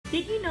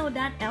Did you know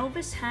that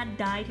Elvis had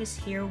dyed his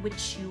hair with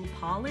shoe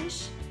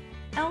polish?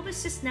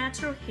 Elvis's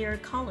natural hair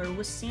color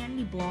was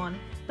sandy blonde,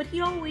 but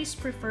he always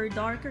preferred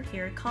darker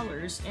hair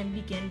colors and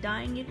began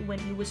dyeing it when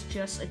he was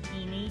just a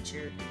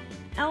teenager.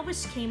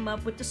 Elvis came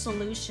up with the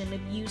solution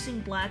of using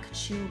black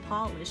shoe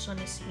polish on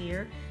his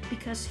hair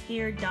because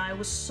hair dye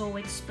was so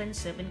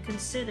expensive and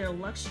considered a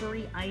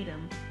luxury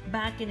item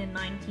back in the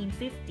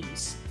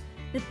 1950s.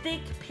 The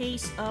thick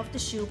paste of the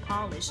shoe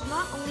polish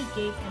not only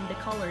gave him the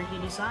color he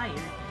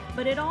desired,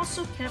 but it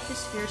also kept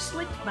his hair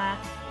slicked back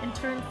and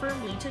turned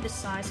firmly to the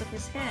size of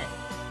his head.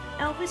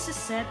 Elvis is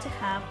said to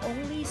have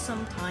only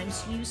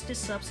sometimes used this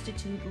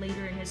substitute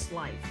later in his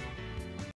life.